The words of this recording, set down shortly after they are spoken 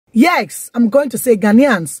Yes, I'm going to say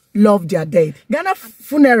Ghanaians love their dead. Ghana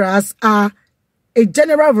funerals are a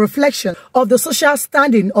general reflection of the social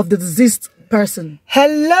standing of the deceased person.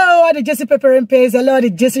 Hello, the Jessie Pepper and Paste. Hello, the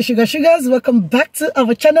Jessie Sugars. Welcome back to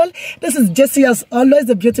our channel. This is Jessie, as always,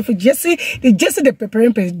 the beautiful Jessie, the Jessie the Pepper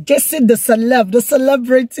and Paste, Jessie the celeb, the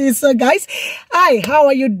celebrity. So, guys, hi, how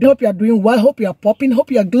are you? Hope you are doing well. Hope you are popping.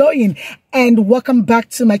 Hope you are glowing. And welcome back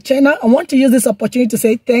to my channel. I want to use this opportunity to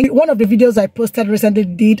say thank you. One of the videos I posted recently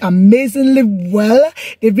did amazingly well.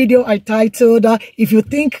 The video I titled, If You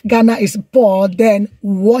Think Ghana is Poor, Then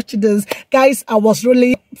Watch This. Guys, I was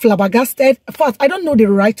really flabbergasted. First, I don't know the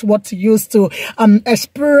right word to use to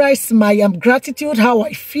express my gratitude, how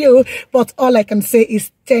I feel, but all I can say is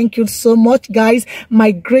thank you so much, guys.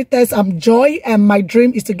 My greatest joy and my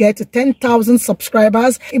dream is to get to 10,000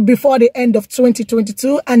 subscribers before the end of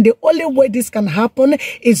 2022. And the only way this can happen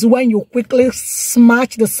is when you quickly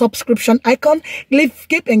smash the subscription icon.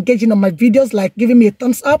 Keep engaging on my videos, like giving me a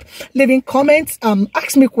thumbs up, leaving comments,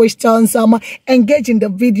 ask me questions, engage in the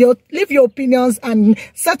video, leave your opinions, and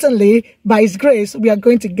certainly by His grace we are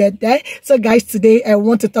going to get there. So, guys, today I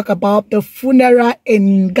want to talk about the funeral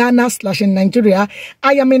in Ghana / in Nigeria.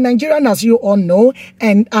 I am a Nigerian, as you all know,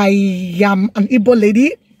 and I am an Igbo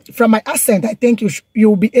lady. From my accent, I think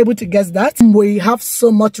you'll be able to guess that. We have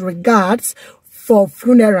so much regards for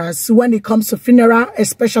funerals. When it comes to funeral,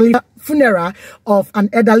 especially funeral of an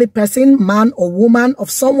elderly person, man or woman,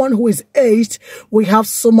 of someone who is aged, we have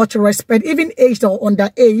so much respect. Even aged or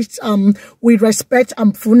underaged, we respect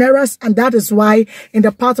funerals, and that is why in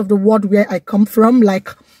the part of the world where I come from, like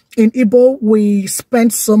in Igbo, we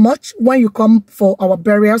spend so much. When you come for our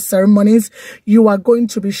burial ceremonies, you are going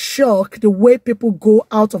to be shocked the way people go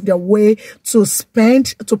out of their way to spend,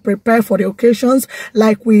 to prepare for the occasions.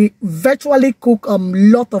 Like, we virtually cook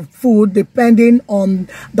lot of food depending on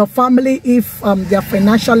the family, if they are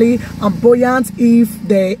financially buoyant, if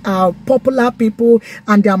they are popular people,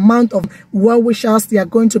 and the amount of well-wishers they are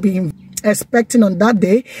going to be expecting on that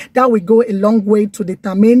day. That will go a long way to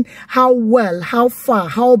determine how well, how far,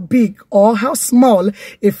 how big or how small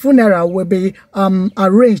a funeral will be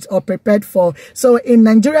arranged or prepared for. So in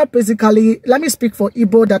Nigeria, basically, let me speak for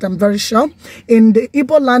Igbo, that I'm very sure. In the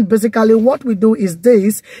Igbo land, basically what we do is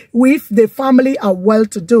this: if the family are well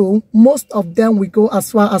to do, most of them will go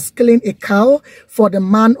as far as killing a cow for the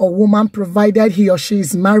man or woman, provided he or she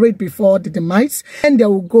is married before the demise. And they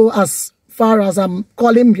will go as far as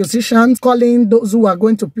calling musicians, calling those who are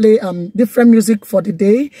going to play different music for the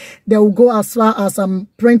day. They will go as far as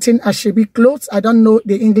printing ashebi clothes. I don't know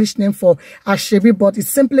the English name for ashebi, but it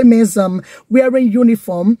simply means wearing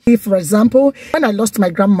uniform. If, for example, when I lost my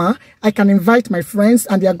grandma, I can invite my friends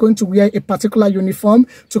and they are going to wear a particular uniform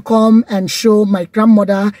to come and show my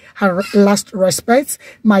grandmother her last respect.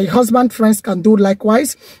 My husband friends can do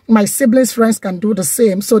likewise. My siblings friends can do the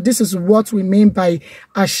same. So this is what we mean by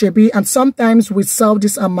ashebi. And sometimes we sell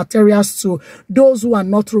these materials to those who are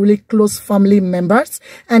not really close family members.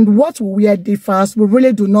 And what we wear differs. We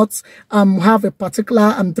really do not have a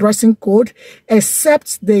particular dressing code,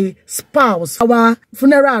 except the spouse. Our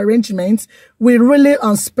funeral arrangements, we really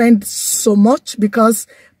spend so much, because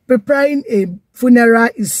preparing a funeral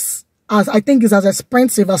is, as I think, is as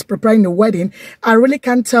expensive as preparing a wedding. I really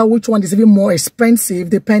can't tell which one is even more expensive,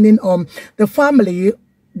 depending on the family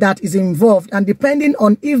that is involved, and depending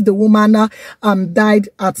on if the woman died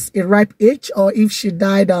at a ripe age or if she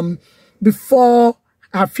died before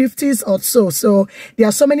her 50s or so. So there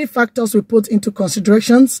are so many factors we put into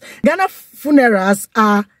considerations. Ghana funerals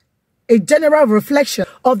are a general reflection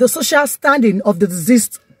of the social standing of the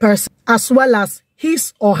deceased person, as well as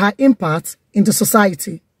his or her impact in the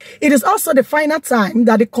society. It is also the final time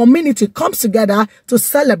that the community comes together to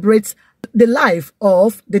celebrate the life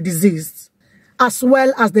of the deceased, as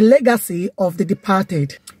well as the legacy of the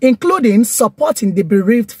departed, including supporting the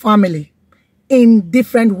bereaved family in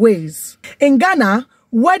different ways. In Ghana,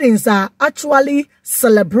 weddings are actually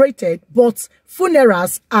celebrated, but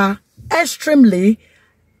funerals are extremely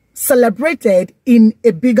celebrated in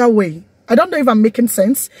a bigger way. I don't know if I'm making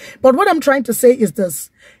sense, but what I'm trying to say is this.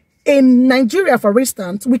 In Nigeria, for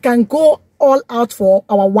instance, we can go all out for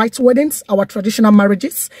our white weddings, our traditional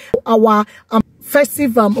marriages, our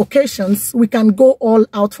festive occasions. We can go all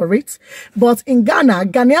out for it. But in Ghana,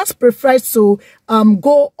 Ghanaians prefer to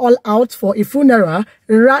go all out for a funeral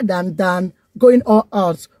rather than going all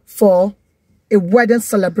out for a wedding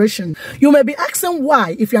celebration. You may be asking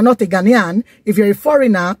why, if you're not a Ghanaian, if you're a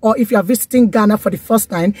foreigner, or if you're visiting Ghana for the first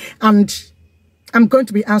time, and I'm going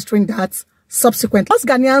to be answering that subsequently. Most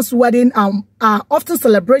Ghanaians' weddings are often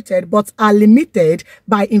celebrated but are limited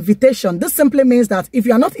by invitation. This simply means that if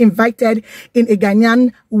you are not invited in a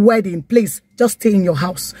Ghanaian wedding, please just stay in your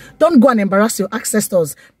house. Don't go and embarrass your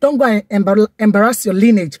ancestors. Don't go and embarrass your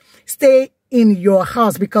lineage. Stay in your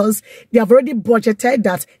house because they have already budgeted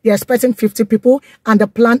that they're expecting 50 people and the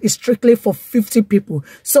plan is strictly for 50 people.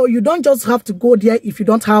 So you don't just have to go there if you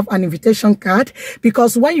don't have an invitation card,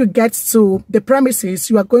 because when you get to the premises,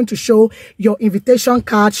 you are going to show your invitation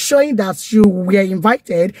card showing that you were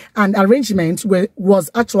invited and arrangement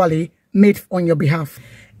was actually made on your behalf.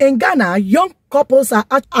 In Ghana, young couples are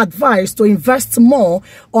advised to invest more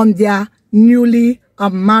on their newly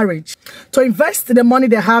marriage, to invest the money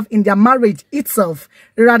they have in their marriage itself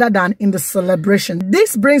rather than in the celebration.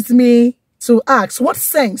 This brings me to ask, what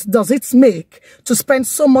sense does it make to spend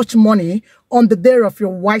so much money on the day of your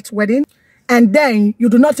white wedding and then you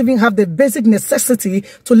do not even have the basic necessity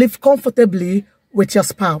to live comfortably with your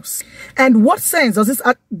spouse? And what sense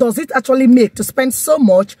does it actually make to spend so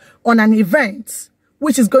much on an event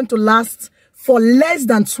which is going to last for less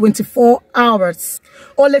than 24 hours,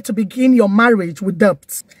 only to begin your marriage with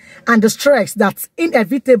debt and the stress that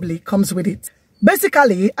inevitably comes with it?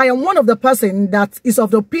 Basically, I am one of the person that is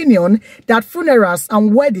of the opinion that funerals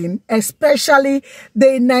and wedding, especially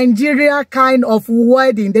the Nigerian kind of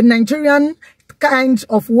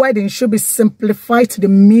wedding, should be simplified to the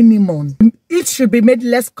minimum. It should be made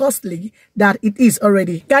less costly than it is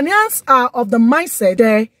already. Ghanaians are of the mindset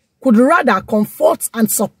they could rather comfort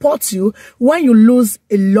and support you when you lose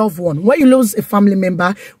a loved one, when you lose a family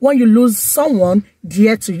member, when you lose someone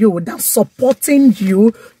dear to you, than supporting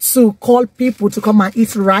you to call people to come and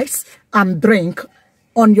eat rice and drink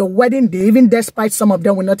on your wedding day, even despite some of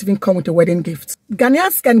them will not even come with a wedding gift.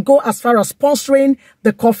 Ghanaians can go as far as sponsoring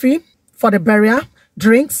the coffee for the burial,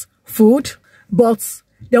 drinks, food, but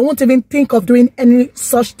they won't even think of doing any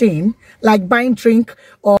such thing like buying drink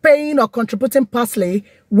or paying or contributing parsley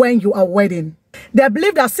when you are wedding. They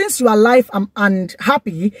believe that since you are alive and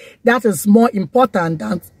happy, that is more important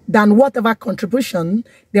than whatever contribution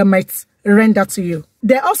they might render to you.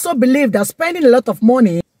 They also believe that spending a lot of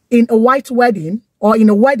money in a white wedding or in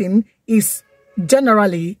a wedding is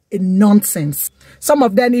generally a nonsense. Some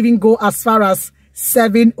of them even go as far as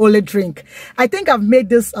serving only drink. I think I've made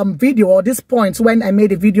this video or this point when I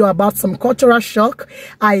made a video about some cultural shock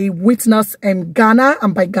I witnessed in Ghana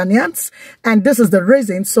and by Ghanaians, and this is the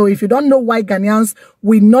reason. So if you don't know why Ghanaians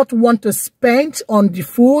will not want to spend on the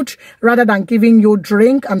food rather than giving you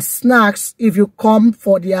drink and snacks if you come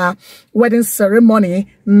for their wedding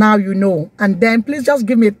ceremony, now you know. And then please just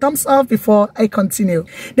give me a thumbs up before I continue.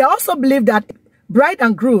 They also believe that bride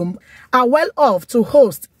and groom are well off to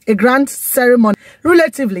host a grand ceremony.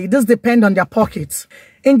 Relatively, this depends on their pockets.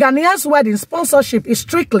 In Ghanaians' wedding, sponsorship is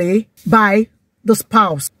strictly by the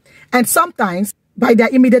spouse and sometimes by their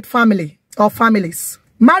immediate family or families.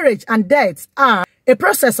 Marriage and death are a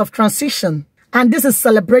process of transition, and this is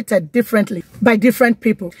celebrated differently by different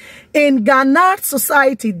people. In Ghana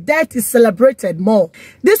society, death is celebrated more.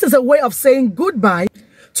 This is a way of saying goodbye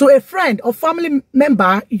to a friend or family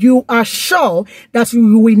member you are sure that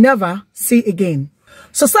you will never see again.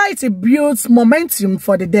 Society builds momentum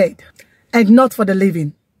for the dead and not for the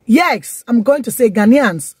living. Yes, I'm going to say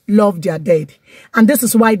Ghanaians love their dead, and this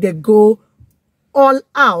is why they go all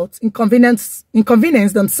out, inconvenience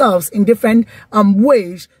themselves in different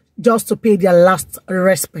ways just to pay their last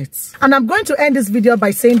respects. And I'm going to end this video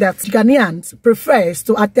by saying that Ghanaians prefers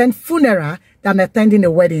to attend funeral than attending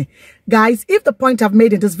a wedding. Guys, if the point I've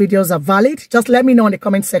made in these videos are valid, just let me know in the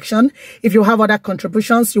comment section. If you have other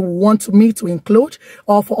contributions you want me to include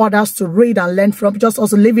or for others to read and learn from, just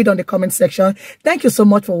also leave it on the comment section. Thank you so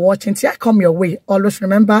much for watching. Till I come your way, always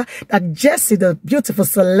remember that Jessie, the beautiful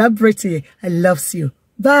celebrity, loves you.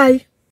 Bye.